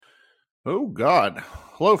Oh, God.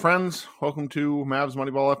 Hello, friends. Welcome to Mavs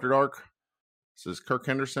Moneyball After Dark. This is Kirk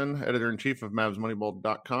Henderson, editor-in-chief of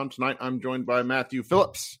MavsMoneyball.com. Tonight, I'm joined by Matthew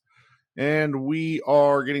Phillips, and we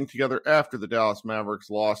are getting together after the Dallas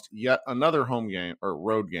Mavericks lost yet another home game, or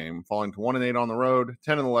road game, falling to 1-8 on the road,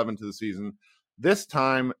 10-11 to the season. This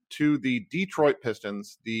time to the Detroit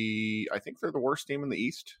Pistons. I think they're the worst team in the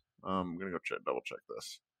East. I'm going to go double check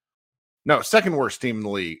this. No, second worst team in the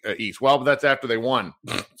league, East. Well, but that's after they won.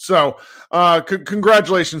 So,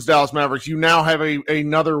 congratulations, Dallas Mavericks. You now have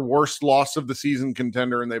another worst loss of the season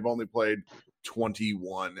contender, and they've only played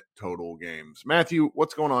 21 total games. Matthew,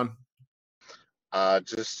 what's going on?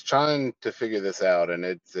 Just trying to figure this out, and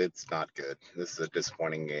it's not good. This is a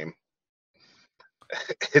disappointing game.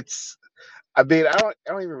 I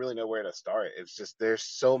don't even really know where to start. It's just there's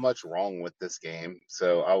so much wrong with this game.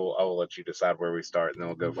 So I will let you decide where we start, and then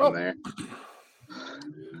we'll go from there.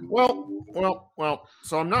 Well.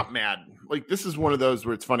 So I'm not mad. Like, this is one of those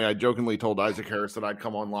where it's funny. I jokingly told Isaac Harris that I'd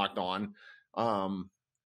come on Locked On,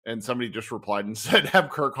 and somebody just replied and said, "Have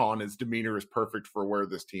Kirk on. His demeanor is perfect for where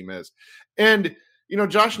this team is." And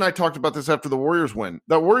Josh and I talked about this after the Warriors win.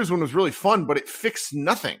 That Warriors win was really fun, but it fixed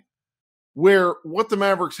nothing. Where what the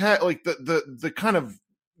Mavericks had, like the kind of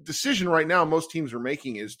decision right now most teams are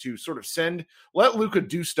making is to sort of let Luka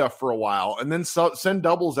do stuff for a while and then send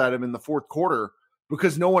doubles at him in the fourth quarter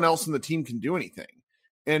because no one else in the team can do anything.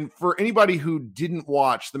 And for anybody who didn't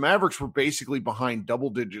watch, the Mavericks were basically behind double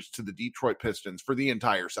digits to the Detroit Pistons for the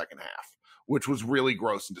entire second half, which was really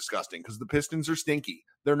gross and disgusting because the Pistons are stinky.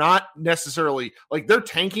 They're not necessarily like they're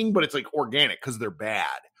tanking, but it's like organic because they're bad.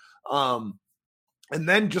 And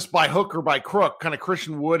then just by hook or by crook, kind of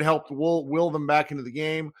Christian Wood helped will them back into the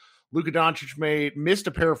game. Luka Doncic missed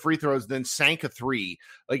a pair of free throws, then sank a three.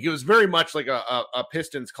 Like, it was very much like a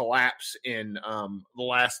Pistons collapse in the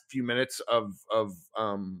last few minutes of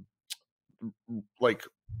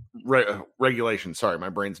regulation. Sorry, my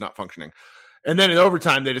brain's not functioning. And then in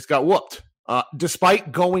overtime, they just got whooped,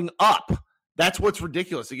 despite going up. That's what's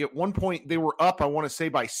ridiculous. At one point, they were up, I want to say,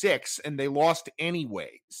 by 6, and they lost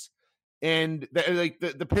anyways. And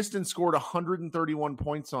the Pistons scored 131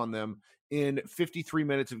 points on them in 53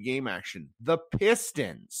 minutes of game action. The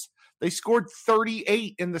Pistons, they scored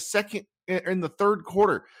 38 in the third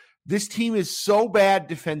quarter. This team is so bad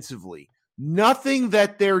defensively. Nothing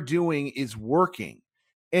that they're doing is working.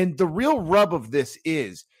 And the real rub of this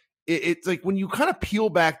is it's like when you kind of peel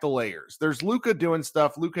back the layers, there's Luka doing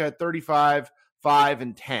stuff. Luka had 35, 5,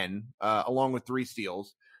 and 10, along with 3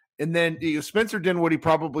 steals. And then Spencer Dinwiddie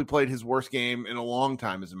probably played his worst game in a long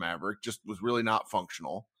time as a Maverick, just was really not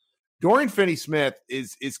functional. Dorian Finney-Smith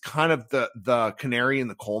is kind of the canary in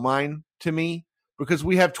the coal mine to me because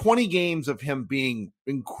we have 20 games of him being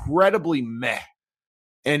incredibly meh.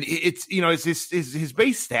 And it's his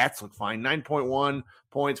base stats look fine, 9.1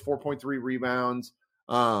 points, 4.3 rebounds.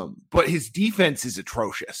 But his defense is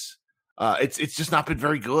atrocious. It's just not been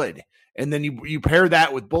very good. And then you pair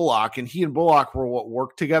that with Bullock, and he and Bullock were what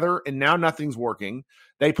worked together, and now nothing's working.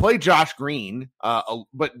 They play Josh Green,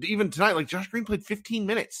 but even tonight, like, Josh Green played 15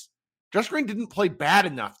 minutes. Josh Green didn't play bad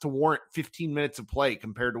enough to warrant 15 minutes of play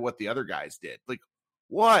compared to what the other guys did. Like,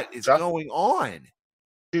 what is going on?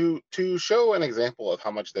 To show an example of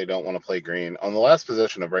how much they don't want to play Green, on the last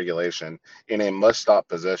possession of regulation, in a must-stop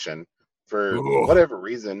position, for whatever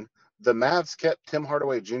reason, the Mavs kept Tim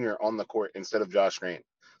Hardaway Jr. on the court instead of Josh Green.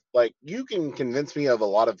 Like, you can convince me of a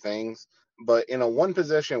lot of things, but in a one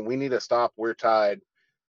possession, we need to stop, we're tied.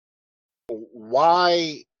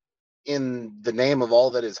 Why, in the name of all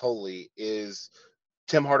that is holy, is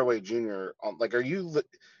Tim Hardaway Jr. on? Like,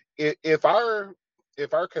 if our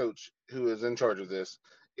coach who is in charge of this,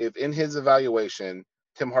 if in his evaluation,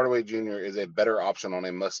 Tim Hardaway Jr. is a better option on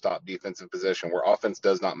a must-stop defensive position where offense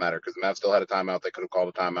does not matter, because the Mavs still had a timeout. They could have called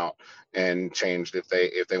a timeout and changed if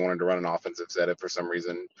they wanted to run an offensive set. If for some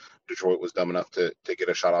reason Detroit was dumb enough to get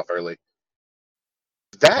a shot off early.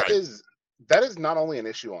 That is not only an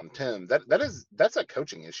issue on Tim. That's a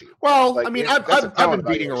coaching issue. Well, like, I mean, I've been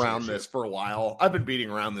beating around this for a while.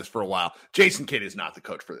 Jason Kidd is not the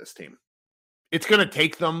coach for this team. It's going to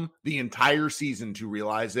take them the entire season to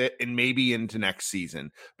realize it, and maybe into next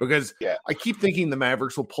season, because I keep thinking the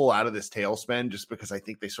Mavericks will pull out of this tailspin just because I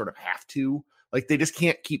think they sort of have to. Like, they just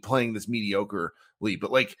can't keep playing this mediocre league.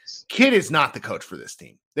 But, like, Kidd is not the coach for this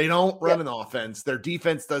team. They don't run an offense. Their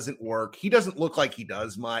defense doesn't work. He doesn't look like he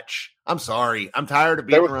does much. I'm sorry. I'm tired of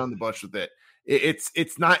beating around the bush with it.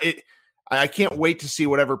 It's not it. I can't wait to see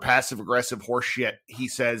whatever passive aggressive horse shit he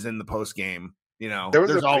says in the post game.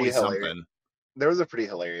 There's always something. There was a pretty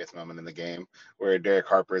hilarious moment in the game where Derek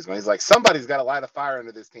Harper he's like, somebody's got to light a fire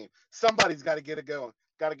under this team. Somebody's got to get it going.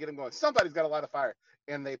 Got to get him going. Somebody's got to light a fire.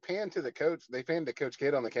 And they pan to the coach. They pan to Coach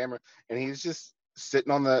Kidd on the camera, and he's just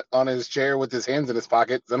sitting on his chair with his hands in his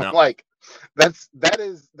pockets. And I'm like, that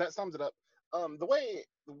sums it up.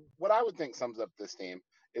 What I would think sums up this team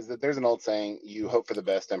is that there's an old saying: you hope for the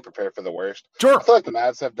best and prepare for the worst. Sure. I feel like the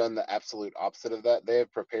Mavs have done the absolute opposite of that. They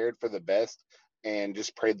have prepared for the best and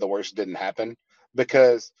just prayed the worst didn't happen.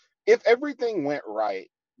 Because if everything went right,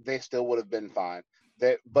 they still would have been fine.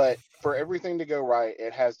 But for everything to go right,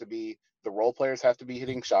 it has to be the role players have to be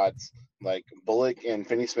hitting shots. Like Bullock and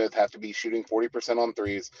Finney-Smith have to be shooting 40% on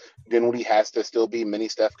threes. Dinwiddie has to still be mini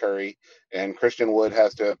Steph Curry, and Christian Wood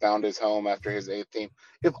has to have found his home after his 8th team.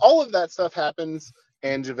 If all of that stuff happens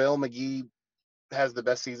and JaVale McGee has the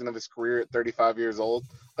best season of his career at 35 years old,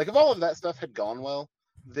 like if all of that stuff had gone well,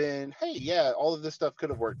 then hey, yeah, all of this stuff could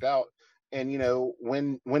have worked out. And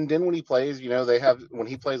when Dinwiddie plays, when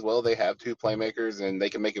he plays well, they have 2 playmakers and they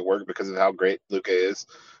can make it work because of how great Luka is.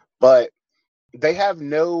 But they have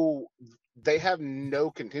no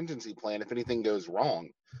contingency plan if anything goes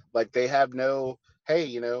wrong. Like they have no,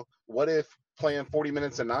 hey, what if playing 40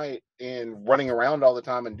 minutes a night and running around all the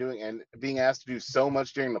time and being asked to do so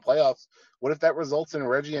much during the playoffs, what if that results in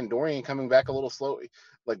Reggie and Dorian coming back a little slowly?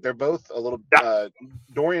 Like they're both a little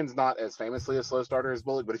Dorian's not as famously a slow starter as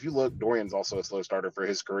Bullock, but if you look, Dorian's also a slow starter for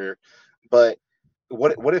his career. But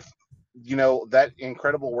what if that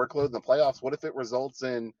incredible workload in the playoffs, what if it results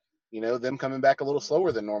in them coming back a little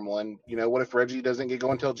slower than normal? And, what if Reggie doesn't get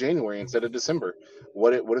going until January instead of December?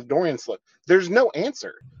 What if Dorian slipped? There's no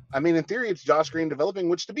answer. I mean, in theory, it's Josh Green developing,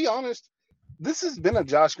 which, to be honest, this has been a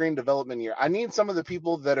Josh Green development year. I need some of the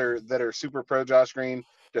people that are super pro Josh Green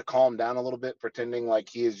to calm down a little bit, pretending like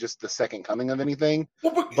he is just the second coming of anything.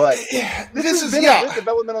 But this has been a good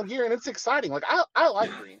developmental year, and it's exciting. Like, I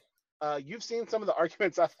like Green. You've seen some of the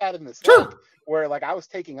arguments I've had in this where, like, I was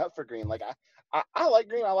taking up for Green. Like, I like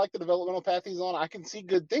Green. I like the developmental path he's on. I can see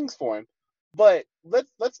good things for him. But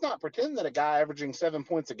let's not pretend that a guy averaging 7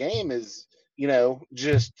 points a game is,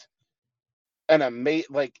 just an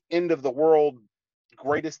end of the world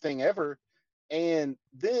greatest thing ever. And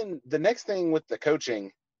then the next thing with the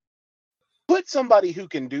coaching, put somebody who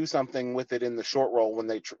can do something with it in the short roll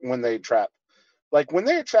when they trap. Like when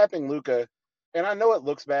they're trapping Luka, and I know it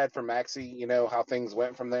looks bad for Maxey, how things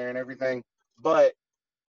went from there and everything, but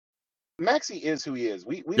Maxey is who he is.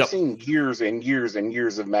 We've seen years and years and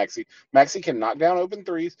years of Maxey. Maxey can knock down open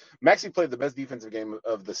threes. Maxey played the best defensive game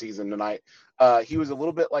of the season tonight. He was a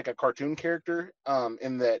little bit like a cartoon character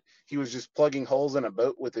in that he was just plugging holes in a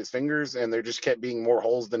boat with his fingers, and there just kept being more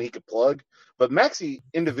holes than he could plug. But Maxey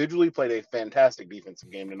individually played a fantastic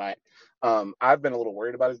defensive game tonight. I've been a little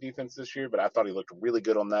worried about his defense this year, but I thought he looked really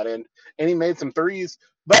good on that end. And he made some threes.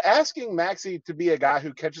 But asking Maxey to be a guy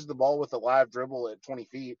who catches the ball with a live dribble at 20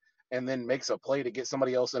 feet and then makes a play to get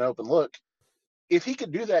somebody else an open look, if he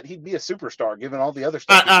could do that, he'd be a superstar given all the other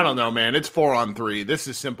stuff. I don't know, man. It's 4-on-3. This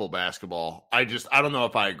is simple basketball. I don't know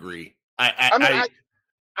if I agree.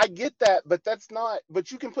 I get that, but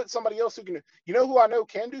but you can put somebody else who can, who I know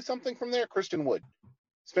can do something from there? Christian Wood,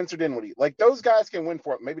 Spencer Dinwiddie. Like those guys can win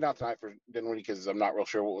for it. Maybe not tonight for Dinwiddie because I'm not real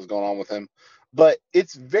sure what was going on with him. But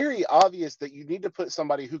it's very obvious that you need to put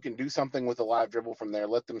somebody who can do something with a live dribble from there.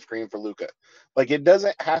 Let them screen for Luka. Like it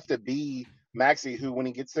doesn't have to be Maxey, who when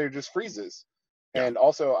he gets there just freezes. Yeah. And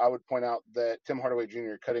also, I would point out that Tim Hardaway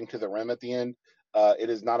Jr. cutting to the rim at the end. It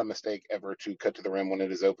is not a mistake ever to cut to the rim when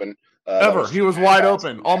it is open. He was wide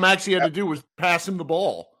open. All Maxey had to do was pass him the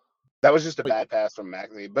ball. That was just a bad pass from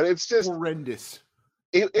Maxey. But it's just horrendous.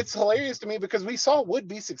 It's hilarious to me because we saw Wood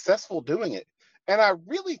be successful doing it. And I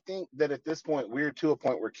really think that at this point, we're to a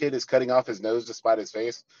point where Kidd is cutting off his nose to spite his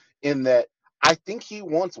face, in that I think he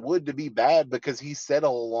wants Wood to be bad because he said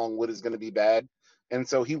all along Wood is going to be bad. And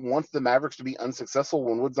so he wants the Mavericks to be unsuccessful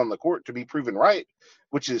when Wood's on the court to be proven right,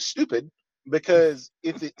 which is stupid because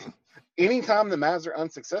anytime the Mavs are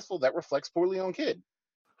unsuccessful, that reflects poorly on Kidd.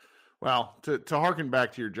 Well, to harken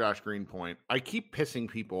back to your Josh Green point, I keep pissing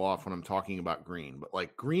people off when I'm talking about Green, but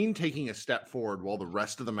like Green taking a step forward while the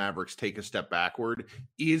rest of the Mavericks take a step backward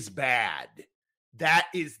is bad. That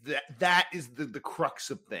is the crux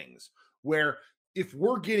of things, where if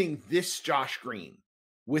we're getting this Josh Green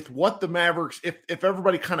with what the Mavericks, if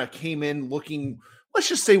everybody kind of came in looking, let's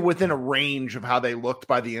just say within a range of how they looked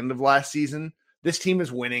by the end of last season, this team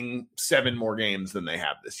is winning 7 more games than they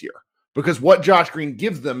have this year. Because what Josh Green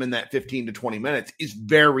gives them in that 15 to 20 minutes is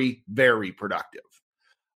very, very productive.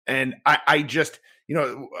 And I just,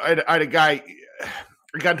 I had a guy,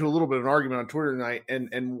 I got into a little bit of an argument on Twitter tonight,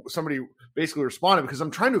 and somebody basically responded because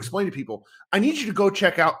I'm trying to explain to people, I need you to go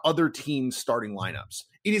check out other teams' starting lineups.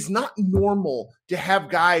 It is not normal to have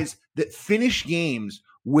guys that finish games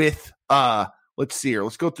with let's see here.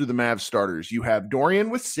 Let's go through the Mavs starters. You have Dorian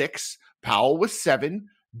with 6, Powell with 7,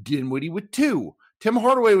 Dinwiddie with 2, Tim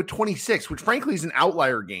Hardaway with 26, which frankly is an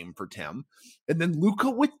outlier game for Tim, and then Luka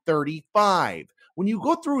with 35. When you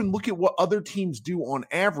go through and look at what other teams do on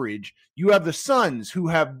average, you have the Suns who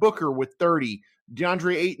have Booker with 30,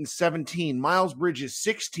 DeAndre Ayton 17, Miles Bridges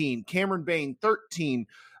 16, Cameron Bain 13,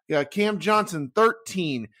 Cam Johnson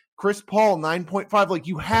 13, Chris Paul 9.5. Like,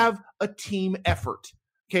 you have a team effort.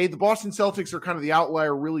 Okay, the Boston Celtics are kind of the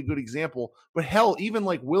outlier, really good example. But hell, even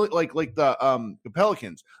like the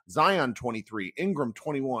Pelicans, Zion 23, Ingram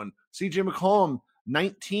 21, CJ McCollum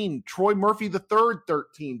 19, Troy Murphy the third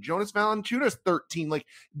 13, Jonas Valanciunas 13. Like,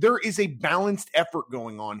 there is a balanced effort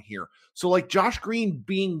going on here. So like Josh Green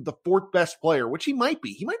being the 4th best player, which he might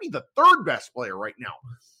be the 3rd best player right now,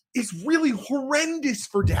 is really horrendous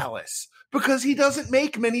for Dallas because he doesn't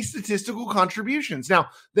make many statistical contributions. Now,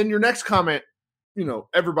 then your next comment,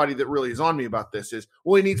 everybody that really is on me about this is,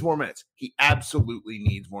 well, he needs more minutes. He absolutely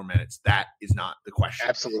needs more minutes. That is not the question.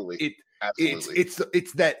 Absolutely.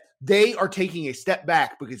 It's that they are taking a step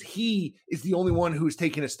back because he is the only one who's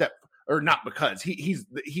taking a step, or not because he's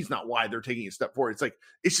not why they're taking a step forward. It's like,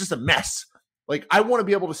 it's just a mess. Like, I want to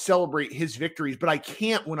be able to celebrate his victories, but I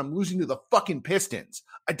can't when I'm losing to the fucking Pistons.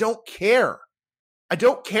 I don't care. I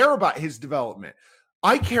don't care about his development.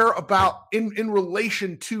 I care about in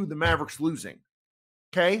relation to the Mavericks losing.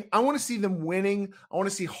 Okay, I want to see them winning. I want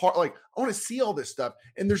to see I want to see all this stuff,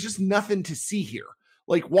 and there's just nothing to see here.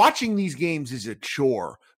 Like, watching these games is a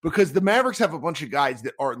chore because the Mavericks have a bunch of guys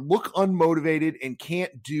that look unmotivated and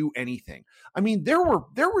can't do anything. I mean, there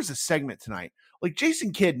was a segment tonight. Like,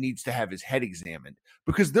 Jason Kidd needs to have his head examined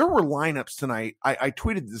because there were lineups tonight. I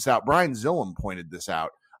tweeted this out. Brian Zillum pointed this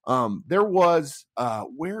out. There was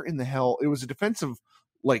where in the hell it was a defensive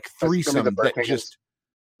threesome that just.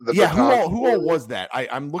 Yeah, who all was that?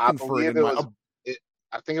 I'm looking for it.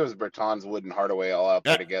 I think it was Bertans, Wood, and Hardaway all out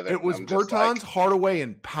there together. It was Bertans, Hardaway,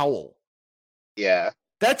 and Powell. Yeah,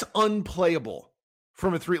 that's unplayable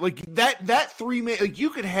from a three. Like that 3 man. Like, you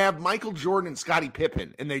could have Michael Jordan and Scottie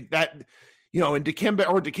Pippen, and and Dikembe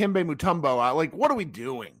Mutombo. Like, what are we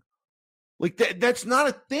doing? Like that's not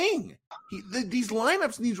a thing. These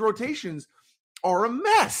lineups and these rotations are a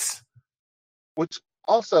mess. Which.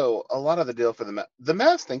 Also, a lot of the deal for the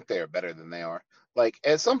Mavs think they are better than they are. Like,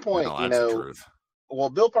 at some point, well,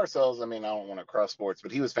 Bill Parcells, I mean, I don't want to cross sports,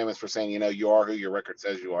 but he was famous for saying, you are who your record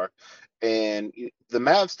says you are. And the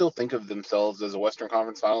Mavs still think of themselves as a Western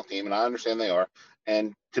Conference Final team, and I understand they are.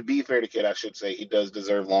 And to be fair to Kidd, I should say he does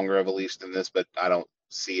deserve longer of a leash than this, but I don't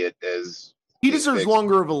see it as... He deserves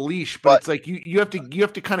longer of a leash, but it's like you have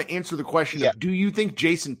to kind of answer the question of, do you think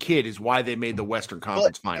Jason Kidd is why they made the Western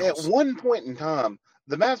Conference Finals? At one point in time,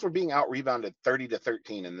 the Mavs were being out-rebounded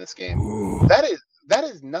 30-13 in this game. Ooh. That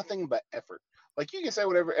is nothing but effort. Like, you can say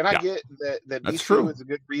whatever, and I get that DCU is a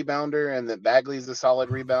good rebounder, and that Bagley is a solid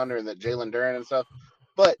rebounder, and that Jalen Duren and stuff,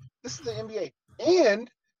 but this is the NBA. And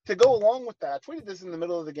to go along with that, I tweeted this in the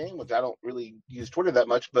middle of the game, which I don't really use Twitter that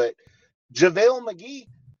much, but JaVale McGee,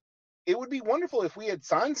 it would be wonderful if we had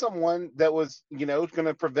signed someone that was, going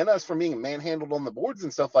to prevent us from being manhandled on the boards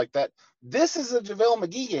and stuff like that. This is a JaVale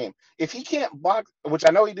McGee game. If he can't block, which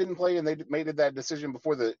I know he didn't play and they made that decision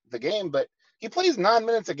before the game, but he plays 9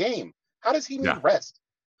 minutes a game. How does he need rest?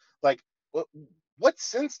 Like, what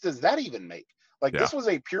sense does that even make? Like, this was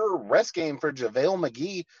a pure rest game for JaVale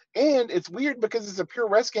McGee. And it's weird because it's a pure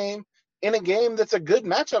rest game in a game that's a good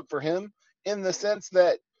matchup for him in the sense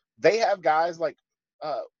that they have guys like,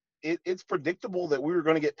 it's predictable that we were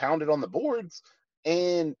going to get pounded on the boards.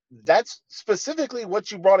 And that's specifically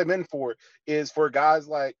what you brought him in for, is for guys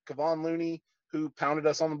like Kevon Looney, who pounded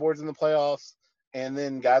us on the boards in the playoffs, and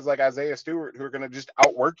then guys like Isaiah Stewart, who are going to just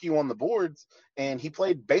outwork you on the boards. And he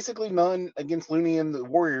played basically none against Looney and the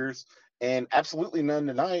Warriors, and absolutely none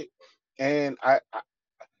tonight. And I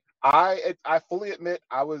fully admit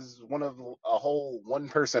I was one of one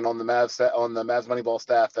person on the Mavs Moneyball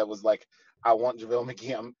staff that was like, I want JaVale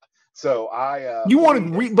McGee. So you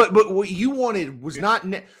wanted, but what you wanted was not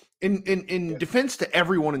in defense to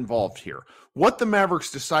everyone involved here. What the Mavericks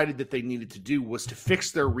decided that they needed to do was to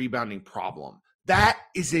fix their rebounding problem. That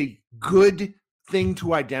is a good thing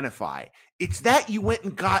to identify. It's that you went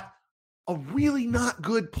and got a really not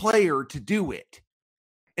good player to do it,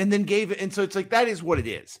 and then gave it. And so it's like, that is what it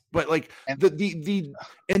is. But like and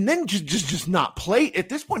then just not play. At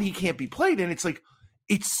this point, he can't be played, and it's like,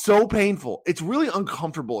 it's so painful. It's really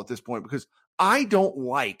uncomfortable at this point because I don't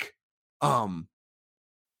like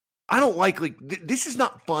this is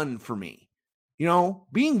not fun for me.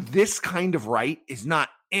 Being this kind of right is not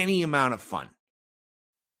any amount of fun.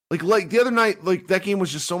 Like the other night, like that game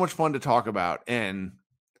was just so much fun to talk about, and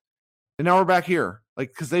now we're back here, like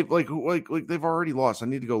because they've like they've already lost. I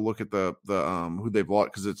need to go look at the who they've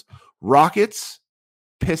lost because it's Rockets,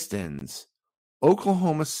 Pistons,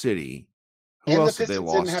 Oklahoma City. Who And the else did they Pistons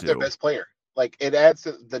lost didn't have to? their best player. Like it adds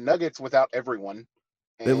to the Nuggets without everyone.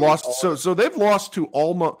 They lost. So they've lost to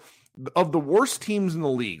almost of the worst teams in the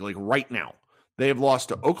league. Like right now, they have lost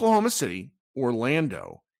to Oklahoma City,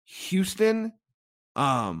 Orlando, Houston,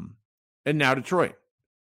 and now Detroit.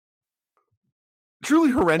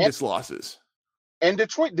 Truly horrendous losses. And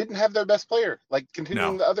Detroit didn't have their best player. Like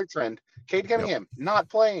continuing the other trend, Cade Cunningham not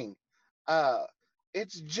playing.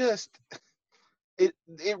 It's just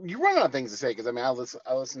you run out of things to say because I mean I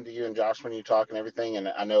listen to you and Josh when you talk and everything, and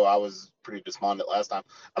I know I was pretty despondent last time.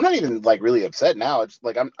 I'm not even like really upset now. It's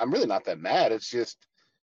like I'm really not that mad. It's just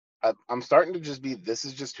I'm starting to just be this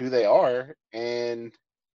is just who they are, and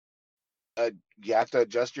you have to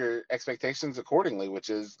adjust your expectations accordingly.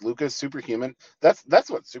 Which is Luka's superhuman.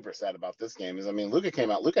 That's what's super sad about this game is I mean Luka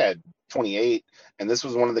came out. Luka had 28, and this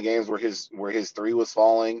was one of the games where his three was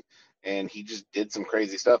falling. And he just did some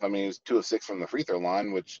crazy stuff. I mean, he was 2 of 6 from the free throw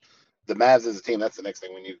line, which the Mavs as a team, that's the next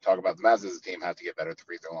thing we need to talk about. The Mavs as a team have to get better at the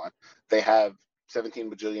free throw line. They have 17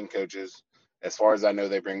 bajillion coaches. As far as I know,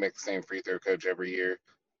 they bring back the same free throw coach every year.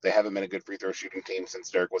 They haven't been a good free throw shooting team since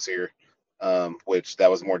Dirk was here, which that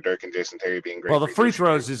was more Dirk and Jason Terry being great. Well, the free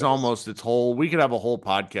throws is almost its whole. We could have a whole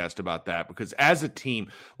podcast about that because as a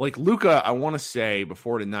team, like Luka, I want to say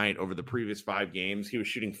before tonight, over the previous 5 games, he was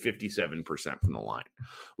shooting 57% from the line.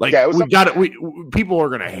 Like we got it. People are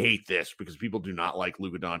going to hate this because people do not like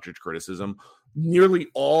Luka Doncic criticism.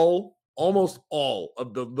 Almost all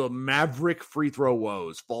of the Maverick free throw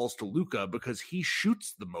woes falls to Luka because he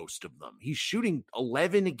shoots the most of them. He's shooting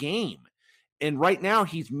 11 a game. And right now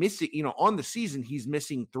he's missing, on the season, he's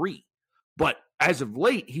missing 3. But as of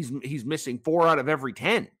late, he's missing 4 out of every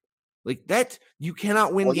 10. Like that, you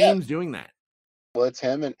cannot win games doing that. Well, it's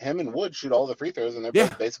him and Wood shoot all the free throws, and they're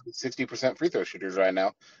both basically 60% free throw shooters right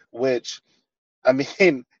now, which I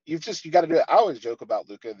mean, you got to do it. I always joke about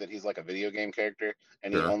Luka that he's like a video game character,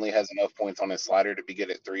 and he only has enough points on his slider to be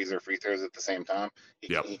good at threes or free throws at the same time.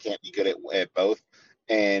 He can't be good at both.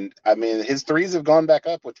 And I mean, his threes have gone back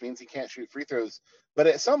up, which means he can't shoot free throws. But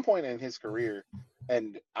at some point in his career,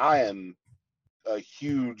 and I am a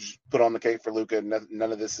huge put on the cake for Luka.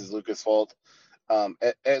 None of this is Luka's fault.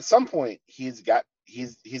 At some point, he's got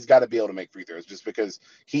to be able to make free throws just because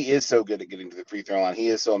he is so good at getting to the free throw line. He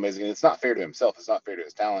is so amazing. And it's not fair to himself. It's not fair to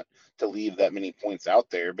his talent to leave that many points out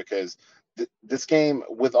there because this game,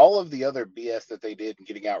 with all of the other BS that they did and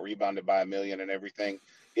getting out rebounded by a million and everything,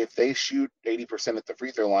 if they shoot 80% at the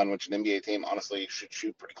free throw line, which an NBA team honestly should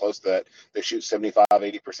shoot pretty close to that, they shoot 75,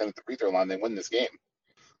 80% at the free throw line, they win this game.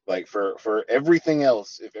 Like for everything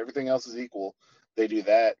else, if everything else is equal, they do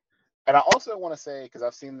that. And I also want to say, because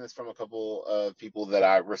I've seen this from a couple of people that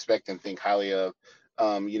I respect and think highly of,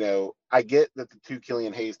 I get that the 2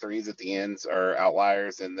 Killian Hayes threes at the ends are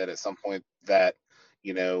outliers and that at some point that,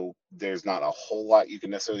 there's not a whole lot you can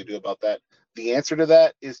necessarily do about that. The answer to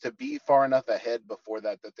that is to be far enough ahead before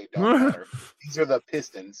that they don't matter. These are the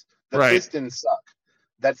Pistons. The Pistons suck.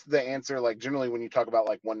 That's the answer. Like generally when you talk about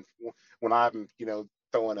like when I'm,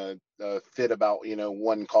 throwing a fit about,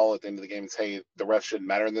 one call at the end of the game and say, hey, the rest shouldn't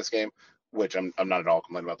matter in this game, which I'm not at all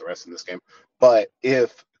complaining about the rest in this game. But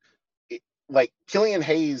if like Killian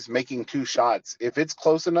Hayes making 2 shots, if it's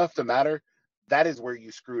close enough to matter, that is where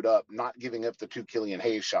you screwed up, not giving up the 2 Killian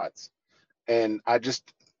Hayes shots. And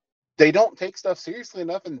they don't take stuff seriously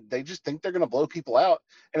enough and they just think they're going to blow people out.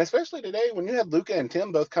 And especially today, when you had Luka and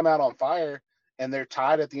Tim both come out on fire and they're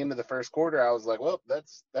tied at the end of the first quarter, I was like, well,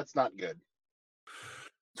 that's not good.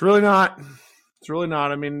 It's really not. It's really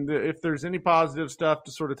not. I mean, if there's any positive stuff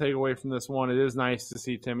to sort of take away from this one, it is nice to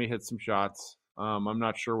see Timmy hit some shots. I'm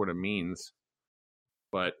not sure what it means,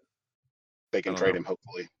 but they can trade him.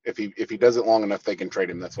 Hopefully, if he does it long enough, they can trade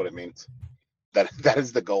him. That's what it means. That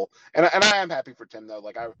is the goal. And I am happy for Tim though.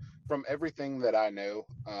 Like from everything that I know,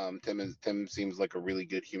 Tim seems like a really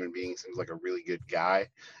good human being. Seems like a really good guy,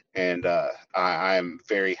 and I am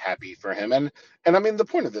very happy for him. And I mean the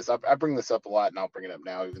point of this, I bring this up a lot, and I'll bring it up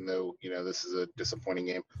now, even though this is a disappointing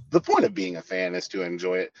game. The point of being a fan is to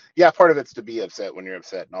enjoy it. Yeah, part of it's to be upset when you're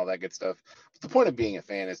upset and all that good stuff. But the point of being a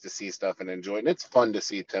fan is to see stuff and enjoy it. And it's fun to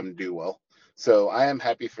see Tim do well. So I am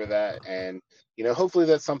happy for that, and hopefully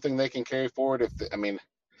that's something they can carry forward.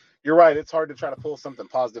 You're right. It's hard to try to pull something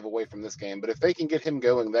positive away from this game, but if they can get him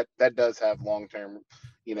going, that does have long-term,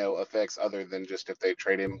 effects other than just if they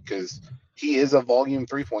trade him, because he is a volume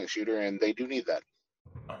 3-point shooter and they do need that.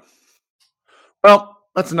 Well,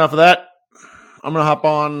 that's enough of that. I'm gonna hop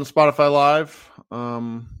on Spotify Live.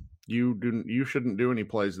 You shouldn't do any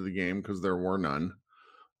plays of the game because there were none.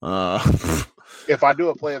 If I do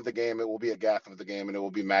a play of the game, it will be a gaff of the game, and it will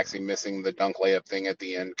be Maxey missing the dunk layup thing at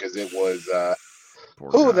the end because it was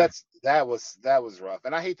that was rough.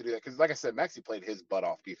 And I hate to do that because, like I said, Maxey played his butt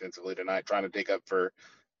off defensively tonight, trying to take up for.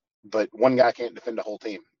 But one guy can't defend a whole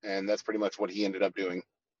team, and that's pretty much what he ended up doing.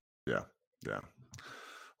 Yeah.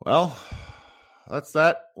 Well, that's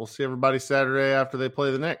that. We'll see everybody Saturday after they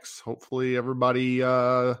play the Knicks. Hopefully, everybody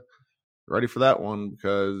ready for that one,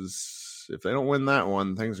 because if they don't win that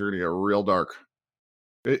one, things are going to get real dark.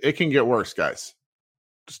 It can get worse, guys.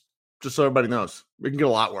 Just so everybody knows, it can get a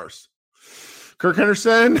lot worse. Kirk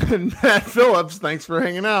Henderson and Matt Phillips, thanks for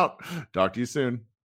hanging out. Talk to you soon.